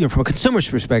 from a consumer's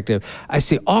perspective. I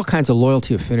see all kinds of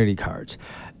loyalty affinity cards.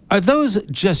 Are those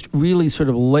just really sort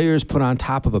of layers put on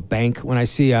top of a bank? When I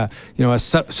see a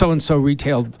so-and-so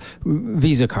retail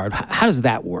Visa card, how does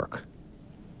that work?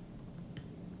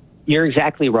 You're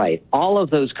exactly right. All of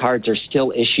those cards are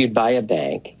still issued by a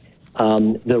bank.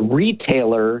 The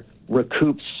retailer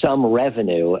recoups some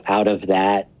revenue out of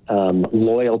that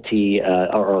loyalty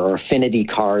or affinity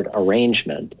card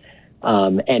arrangement.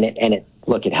 And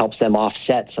it helps them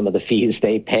offset some of the fees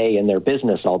they pay in their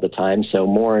business all the time. So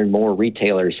more and more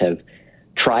retailers have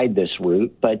tried this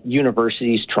route, but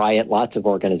universities try it. Lots of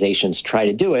organizations try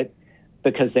to do it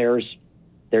because there's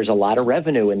a lot of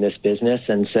revenue in this business.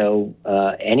 And so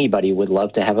anybody would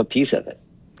love to have a piece of it.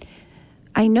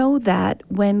 I know that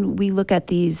when we look at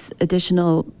these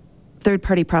additional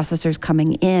third-party processors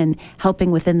coming in,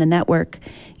 helping within the network,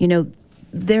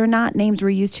 they're not names we're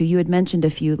used to. You had mentioned a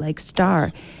few like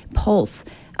Star, Pulse.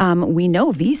 We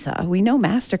know Visa, we know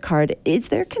MasterCard. Is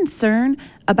there concern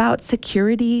about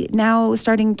security now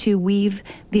starting to weave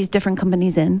these different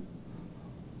companies in?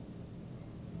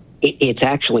 It's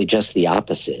actually just the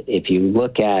opposite. If you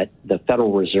look at the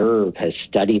Federal Reserve has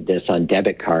studied this on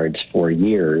debit cards for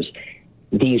years,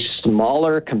 these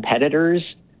smaller competitors,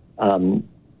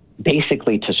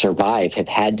 basically to survive, have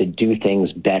had to do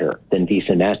things better than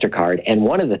Visa and MasterCard. And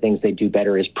one of the things they do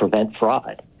better is prevent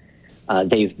fraud.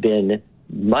 They've been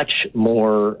much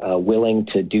more willing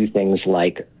to do things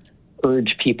like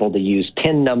urge people to use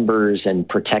PIN numbers and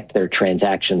protect their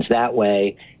transactions that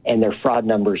way. And their fraud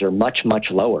numbers are much, much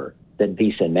lower than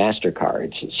Visa and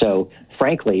MasterCard's. So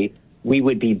frankly, we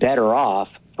would be better off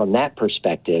from that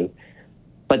perspective.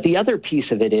 But the other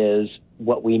piece of it is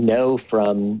what we know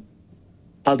from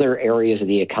other areas of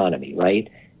the economy, right?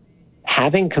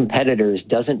 Having competitors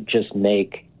doesn't just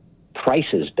make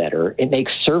prices better, it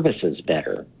makes services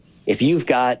better. If you've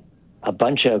got a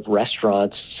bunch of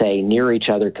restaurants, say, near each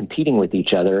other, competing with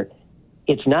each other,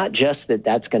 it's not just that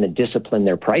that's going to discipline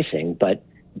their pricing, but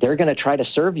they're going to try to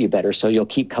serve you better so you'll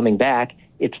keep coming back.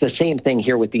 It's the same thing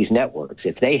here with these networks.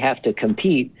 If they have to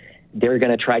compete, they're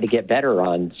going to try to get better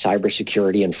on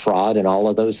cybersecurity and fraud and all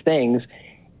of those things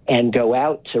and go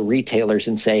out to retailers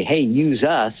and say, hey, use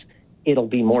us, it'll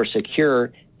be more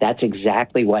secure. That's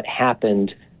exactly what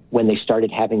happened when they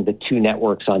started having the two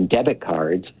networks on debit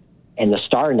cards. And the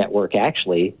Star Network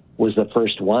actually was the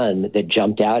first one that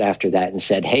jumped out after that and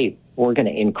said, hey, we're going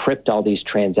to encrypt all these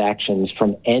transactions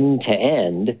from end to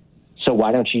end, so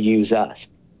why don't you use us?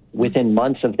 Within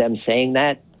months of them saying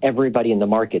that, everybody in the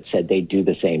market said they'd do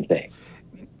the same thing.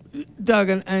 Doug,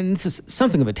 and this is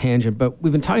something of a tangent, but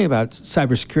we've been talking about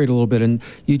cybersecurity a little bit, and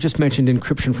you just mentioned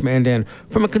encryption from end to end.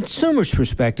 From a consumer's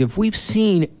perspective, we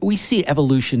see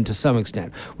evolution to some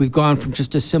extent. We've gone from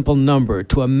just a simple number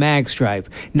to a mag stripe.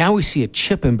 Now we see a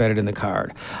chip embedded in the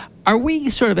card. Are we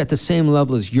sort of at the same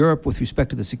level as Europe with respect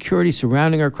to the security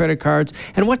surrounding our credit cards?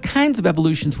 And what kinds of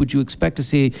evolutions would you expect to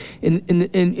see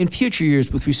in future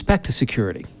years with respect to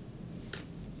security?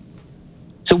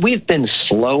 So we've been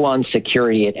slow on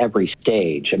security at every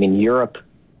stage. I mean, Europe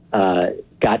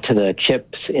got to the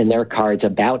chips in their cards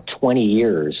about 20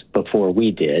 years before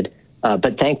we did,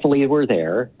 but thankfully we're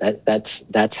there.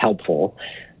 That's helpful.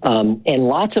 And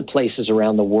lots of places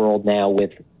around the world now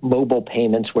with mobile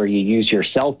payments where you use your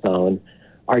cell phone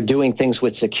are doing things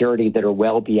with security that are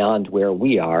well beyond where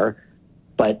we are,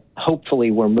 but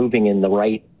hopefully we're moving in the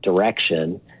right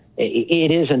direction.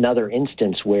 It is another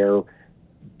instance where,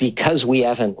 because we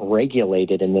haven't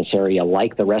regulated in this area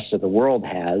like the rest of the world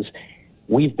has,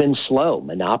 we've been slow.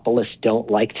 Monopolists don't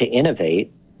like to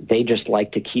innovate. They just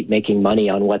like to keep making money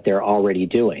on what they're already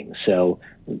doing. So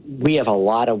we have a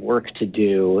lot of work to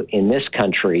do in this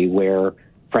country where,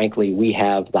 frankly, we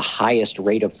have the highest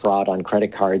rate of fraud on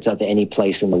credit cards of any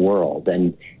place in the world.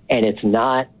 And it's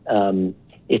not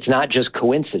just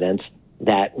coincidence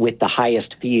that with the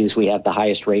highest fees, we have the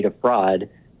highest rate of fraud.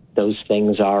 Those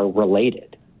things are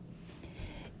related.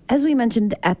 As we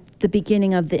mentioned at the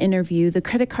beginning of the interview, the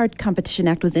Credit Card Competition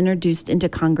Act was introduced into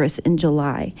Congress in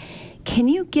July. Can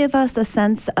you give us a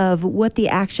sense of what the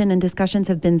action and discussions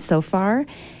have been so far?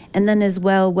 And then as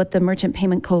well, what the Merchant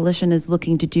Payment Coalition is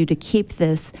looking to do to keep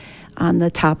this on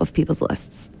the top of people's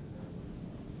lists?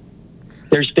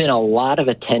 There's been a lot of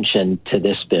attention to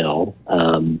this bill,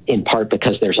 in part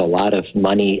because there's a lot of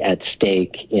money at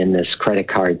stake in this credit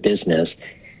card business.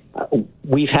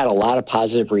 We've had a lot of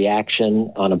positive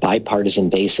reaction on a bipartisan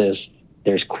basis.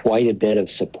 There's quite a bit of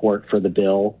support for the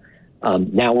bill.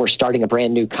 Now we're starting a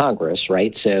brand new Congress,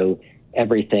 right? So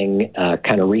everything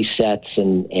kind of resets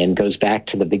and goes back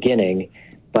to the beginning.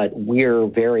 But we're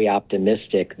very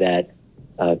optimistic that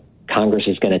Congress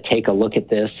is going to take a look at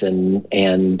this and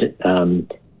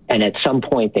at some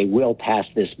point they will pass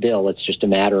this bill. It's just a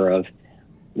matter of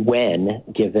when,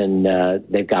 given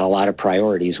they've got a lot of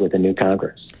priorities with the new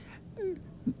Congress.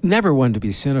 Never one to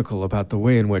be cynical about the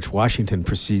way in which Washington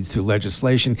proceeds through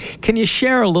legislation. Can you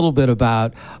share a little bit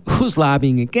about who's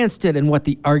lobbying against it and what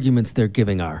the arguments they're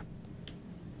giving are?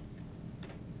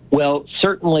 Well,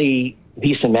 certainly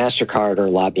Visa and MasterCard are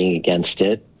lobbying against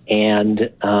it, and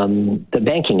the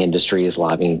banking industry is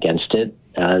lobbying against it.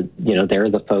 They're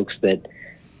the folks that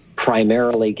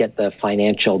primarily get the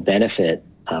financial benefit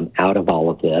out of all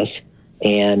of this.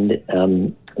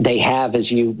 And they have,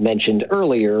 as you mentioned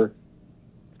earlier,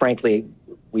 frankly,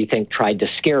 we think tried to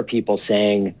scare people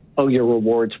saying, oh, your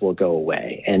rewards will go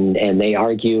away. And they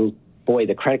argue, boy,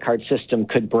 the credit card system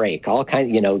could break. All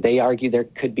kinds, they argue there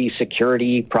could be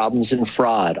security problems and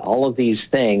fraud, all of these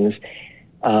things.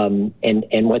 And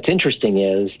what's interesting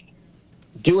is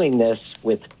doing this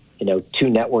with two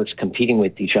networks competing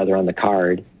with each other on the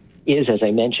card is, as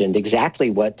I mentioned, exactly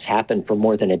what's happened for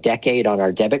more than a decade on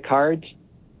our debit cards.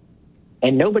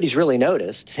 And nobody's really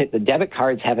noticed. The debit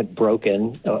cards haven't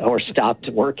broken or stopped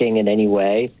working in any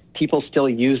way. People still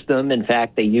use them. In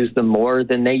fact, they use them more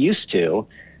than they used to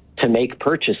make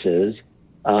purchases.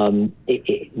 There's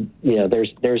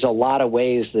a lot of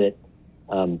ways that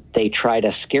they try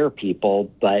to scare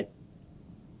people, but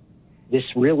this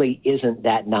really isn't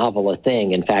that novel a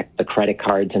thing. In fact, the credit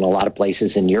cards in a lot of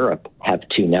places in Europe have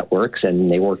two networks, and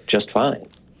they work just fine.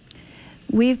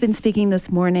 We've been speaking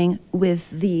this morning with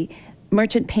the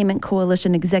Merchant Payment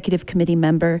Coalition Executive Committee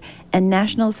member and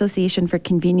National Association for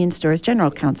Convenience Stores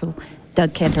General Counsel,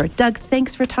 Doug Cantor. Doug,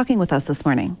 thanks for talking with us this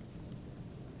morning.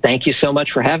 Thank you so much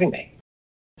for having me.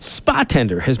 Spa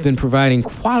Tender has been providing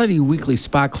quality weekly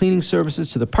spa cleaning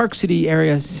services to the Park City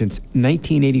area since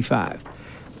 1985.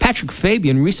 Patrick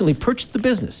Fabian recently purchased the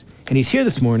business, and he's here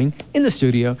this morning in the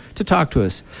studio to talk to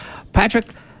us. Patrick,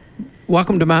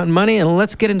 welcome to Mountain Money, and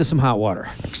let's get into some hot water.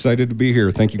 Excited to be here.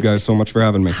 Thank you guys so much for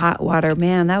having me. Hot water,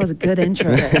 man, that was a good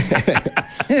intro.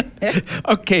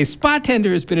 Okay, Spa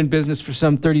Tender has been in business for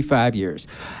some 35 years.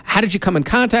 How did you come in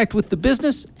contact with the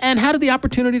business, and how did the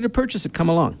opportunity to purchase it come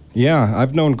along? Yeah,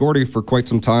 I've known Gordy for quite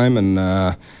some time, and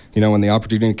when the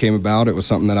opportunity came about, it was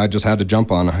something that I just had to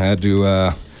jump on. I had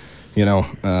to,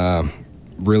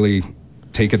 really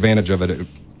take advantage of it.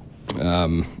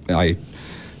 I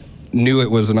knew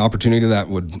it was an opportunity that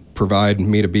would provide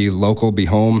me to be local, be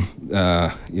home,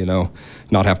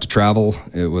 not have to travel.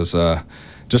 It was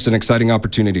just an exciting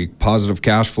opportunity, positive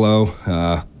cash flow,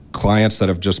 clients that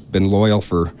have just been loyal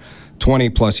for 20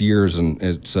 plus years, and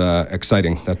it's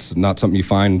exciting. That's not something you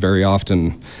find very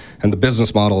often. And the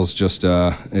business model is just,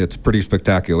 it's pretty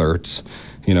spectacular. It's,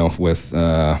 with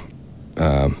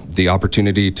the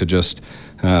opportunity to just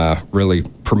really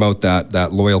promote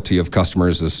that loyalty of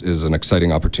customers is an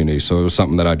exciting opportunity. So it was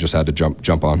something that I just had to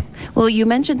jump on. Well, you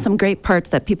mentioned some great parts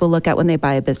that people look at when they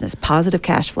buy a business. Positive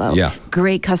cash flow. Yeah.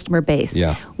 Great customer base.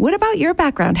 Yeah. What about your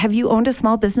background? Have you owned a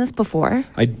small business before?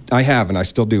 I have, and I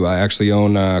still do. I actually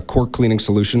own Core Cleaning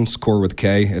Solutions, Core with a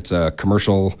K. It's a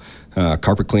commercial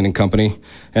carpet cleaning company.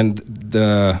 And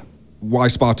the why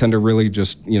Spa Tender really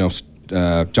just,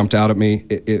 jumped out at me.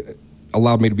 It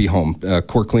allowed me to be home.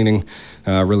 Core Cleaning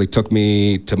really took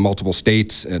me to multiple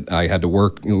states. And I had to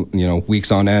work,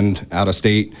 weeks on end out of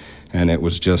state, and it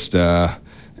was just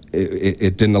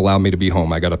it didn't allow me to be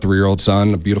home. I got a 3-year-old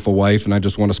son, a beautiful wife, and I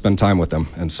just want to spend time with them.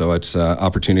 And so it's an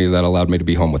opportunity that allowed me to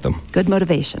be home with them. Good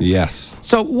motivation. Yes.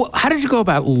 So how did you go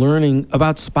about learning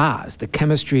about spas, the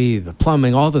chemistry, the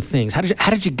plumbing, all the things? How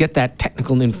did you get that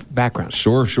technical background?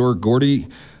 Sure. Gordy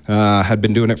had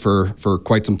been doing it for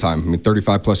quite some time.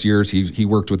 35 plus years. He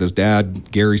worked with his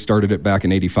dad. Gary started it back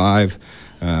in '85.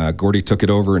 Gordy took it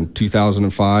over in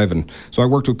 2005, and so I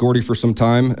worked with Gordy for some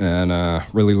time and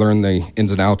really learned the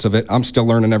ins and outs of it. I'm still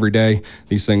learning every day.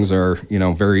 These things are,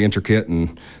 very intricate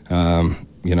and,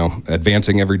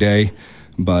 advancing every day.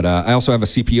 But I also have a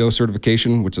CPO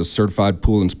certification, which is Certified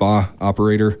Pool and Spa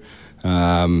Operator.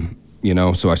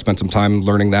 So I spent some time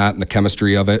learning that and the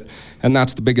chemistry of it. And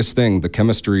that's the biggest thing. The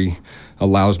chemistry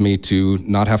allows me to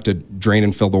not have to drain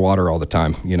and fill the water all the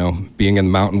time. Being in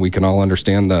the mountain, we can all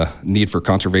understand the need for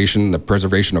conservation, the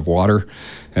preservation of water.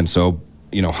 And so,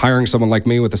 hiring someone like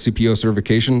me with a CPO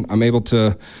certification, I'm able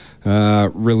to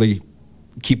really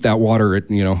keep that water,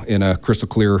 in a crystal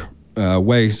clear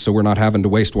way, so we're not having to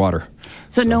waste water.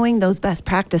 So knowing those best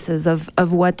practices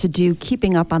of what to do,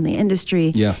 keeping up on the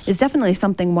industry, yes, is definitely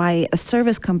something why a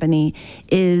service company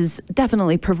is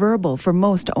definitely preferable for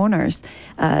most owners.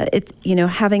 It's,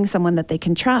 having someone that they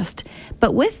can trust.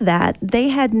 But with that, they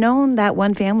had known that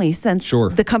one family since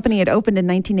the company had opened in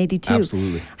 1982.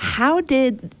 Absolutely. How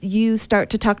did you start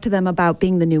to talk to them about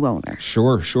being the new owner?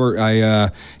 Sure.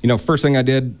 I, first thing I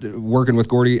did working with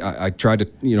Gordy, I tried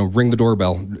to, ring the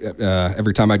doorbell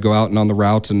every time I'd go out and on the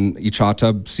routes and each hot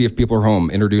tub, see if people are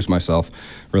home, introduce myself,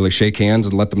 really shake hands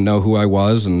and let them know who I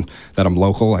was and that I'm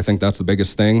local. I think that's the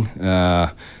biggest thing,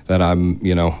 that I'm,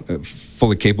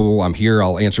 fully capable. I'm here.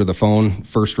 I'll answer the phone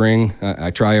first ring.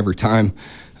 I try every time.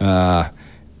 I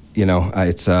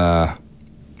sent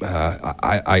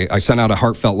out a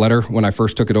heartfelt letter when I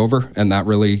first took it over, and that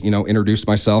really, introduced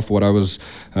myself, what I was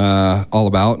all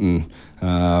about, and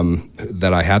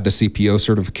that I had the CPO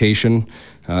certification.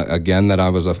 Again, that I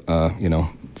was a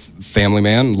family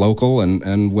man, local,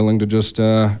 and willing to just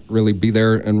really be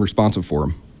there and responsive for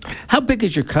them. How big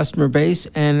is your customer base,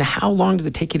 and how long does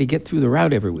it take you to get through the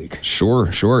route every week?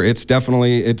 Sure. It's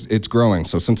definitely, it's growing.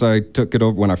 So since I took it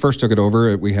over, when I first took it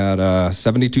over, we had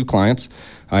 72 clients.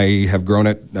 I have grown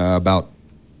it about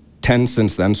 10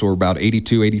 since then, so we're about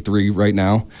 82, 83 right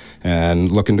now,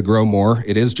 and looking to grow more.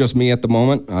 It is just me at the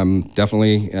moment. I'm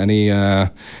definitely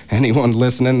anyone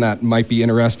listening that might be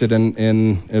interested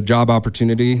in a job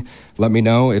opportunity, let me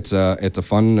know. It's a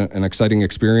fun and exciting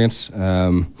experience,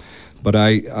 but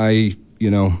I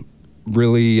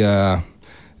really.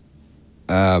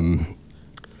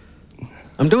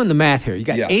 I'm doing the math here. You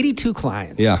got Yeah. 82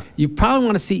 clients. Yeah. You probably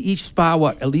want to see each spa,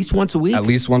 at least once a week? At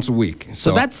least once a week.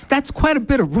 So that's quite a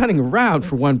bit of running around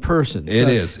for one person. It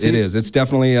is. It's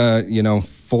definitely a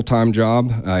full-time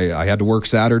job. I had to work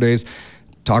Saturdays.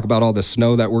 Talk about all the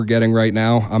snow that we're getting right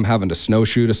now. I'm having to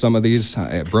snowshoe to some of these.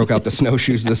 I broke out the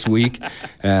snowshoes this week,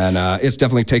 and it's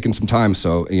definitely taken some time.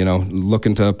 So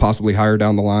looking to possibly hire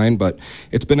down the line, but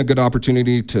it's been a good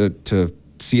opportunity to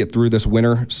see it through this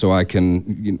winter so I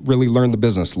can really learn the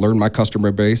business, learn my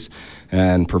customer base,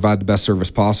 and provide the best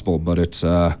service possible. But it's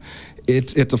a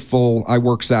full. I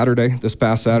work this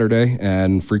past Saturday,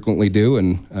 and frequently do,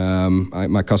 and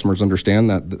my customers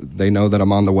understand that they know that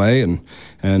I'm on the way and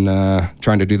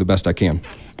trying to do the best I can.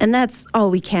 And that's all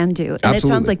we can do. And Absolutely. It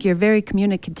sounds like you're very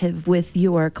communicative with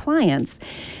your clients.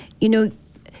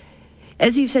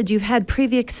 As you've said, you've had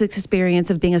previous experience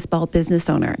of being a small business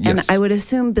owner. Yes. And I would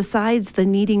assume besides the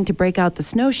needing to break out the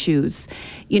snowshoes,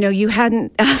 you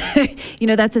hadn't,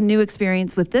 that's a new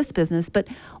experience with this business. But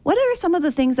what are some of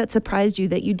the things that surprised you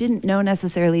that you didn't know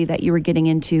necessarily that you were getting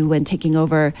into when taking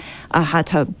over a hot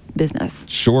tub business?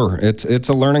 Sure. It's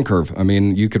a learning curve. I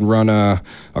mean, you can run a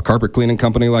carpet cleaning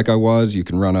company like I was. You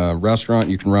can run a restaurant.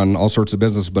 You can run all sorts of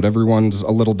business, but everyone's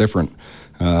a little different.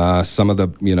 Some of the,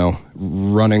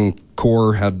 running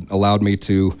core had allowed me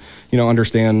to,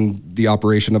 understand the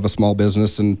operation of a small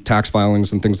business and tax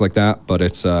filings and things like that. But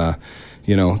it's, the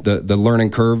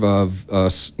learning curve of, a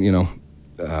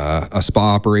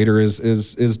spa operator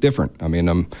is different. I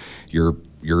mean,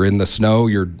 you're in the snow,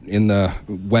 you're in the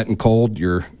wet and cold,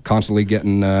 you're constantly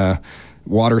getting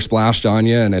water splashed on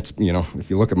you, and it's if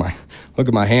you look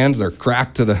at my hands, they're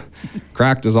cracked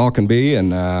as all can be, and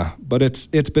but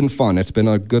it's been fun. It's been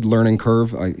a good learning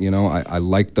curve. I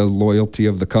like the loyalty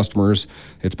of the customers.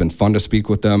 It's been fun to speak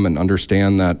with them and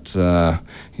understand that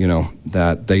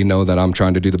that they know that I'm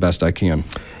trying to do the best I can.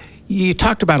 You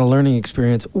talked about a learning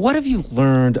experience. What have you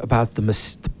learned about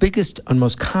the biggest and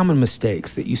most common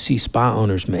mistakes that you see spa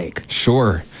owners make?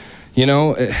 Sure.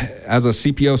 As a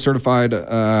CPO certified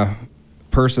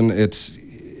person,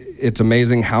 it's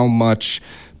amazing how much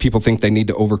people think they need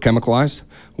to over-chemicalize.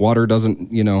 Water doesn't,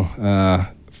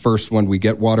 first when we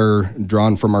get water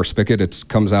drawn from our spigot, it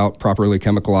comes out properly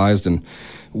chemicalized, and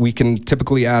we can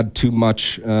typically add too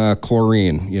much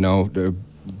chlorine, to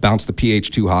bounce the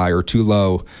pH too high or too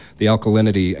low, the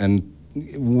alkalinity, and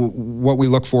what we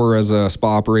look for as a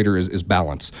spa operator is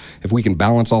balance. If we can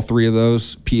balance all three of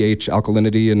those, pH,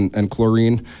 alkalinity, and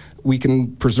chlorine, we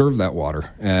can preserve that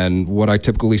water. And what I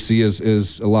typically see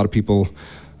is a lot of people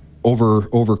over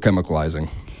chemicalizing.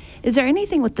 Is there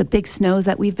anything with the big snows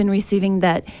that we've been receiving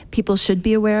that people should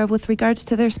be aware of with regards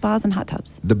to their spas and hot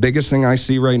tubs? The biggest thing I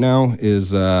see right now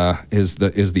is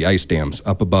the ice dams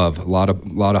up above. A lot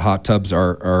of hot tubs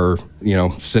are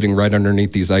sitting right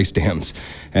underneath these ice dams,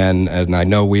 and I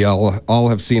know we all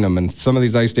have seen them. And some of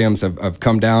these ice dams have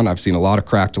come down. I've seen a lot of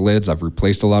cracked lids. I've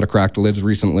replaced a lot of cracked lids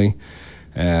recently,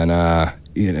 and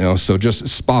so just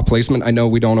spa placement. I know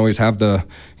we don't always have the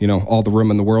all the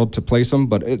room in the world to place them,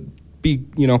 but be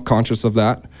conscious of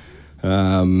that.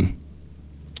 That's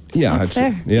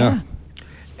fair. Yeah.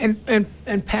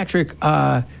 And Patrick,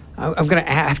 I'm going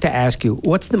to have to ask you,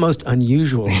 what's the most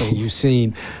unusual thing you've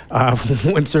seen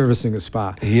when servicing a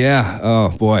spa? Yeah. Oh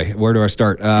boy, where do I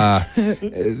start?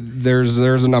 There's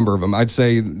a number of them. I'd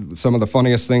say some of the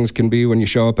funniest things can be when you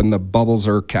show up and the bubbles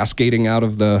are cascading out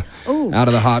of the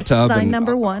hot tub. Sign and,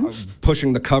 number one.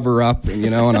 Pushing the cover up,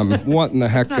 and I'm what in the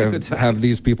heck have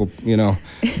these people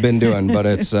been doing? But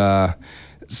it's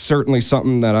certainly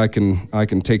something that I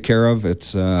can take care of.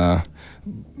 It's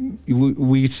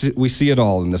we see it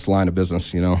all in this line of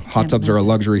business. Hot tubs are a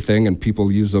luxury thing, and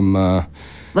people use them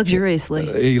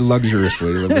luxuriously.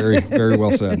 Luxuriously, very very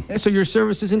well said. So your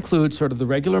services include sort of the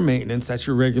regular maintenance. That's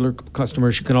your regular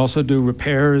customers. You can also do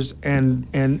repairs and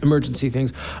emergency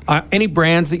things. Any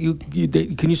brands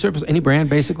that can you service any brand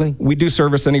basically? We do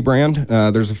service any brand.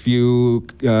 There's a few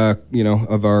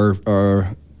of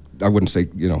our I wouldn't say,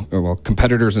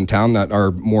 competitors in town that are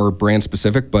more brand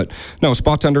specific, but no,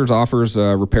 Spa Tenders offers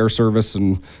repair service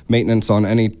and maintenance on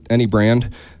any brand.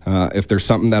 If there's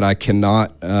something that I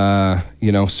cannot,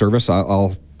 service,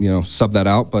 I'll sub that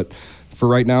out. But for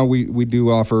right now, we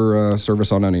do offer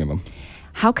service on any of them.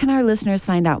 How can our listeners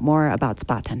find out more about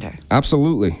Spa Tender?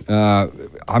 Absolutely.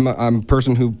 I'm a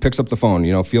person who picks up the phone.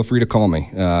 Feel free to call me.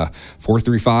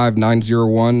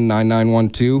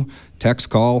 435-901-9912. Text,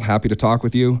 call. Happy to talk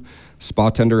with you.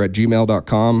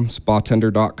 spatender@gmail.com.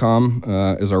 spatender.com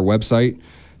is our website.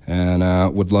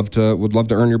 And would love to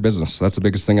earn your business. That's the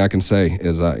biggest thing I can say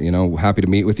is, happy to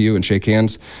meet with you and shake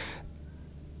hands.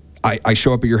 I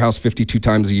show up at your house 52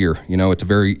 times a year. It's a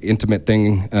very intimate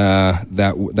thing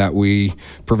that we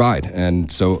provide.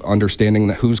 And so understanding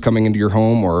that who's coming into your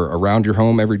home or around your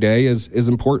home every day is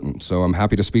important. So I'm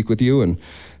happy to speak with you and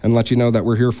let you know that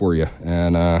we're here for you.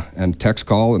 And text,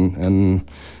 call, and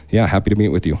yeah, happy to meet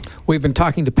with you. We've been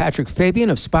talking to Patrick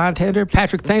Fabian of Spa Tender.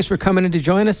 Patrick, thanks for coming in to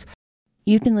join us.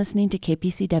 You've been listening to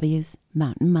KPCW's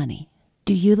Mountain Money.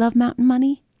 Do you love Mountain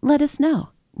Money? Let us know.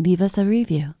 Leave us a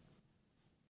review.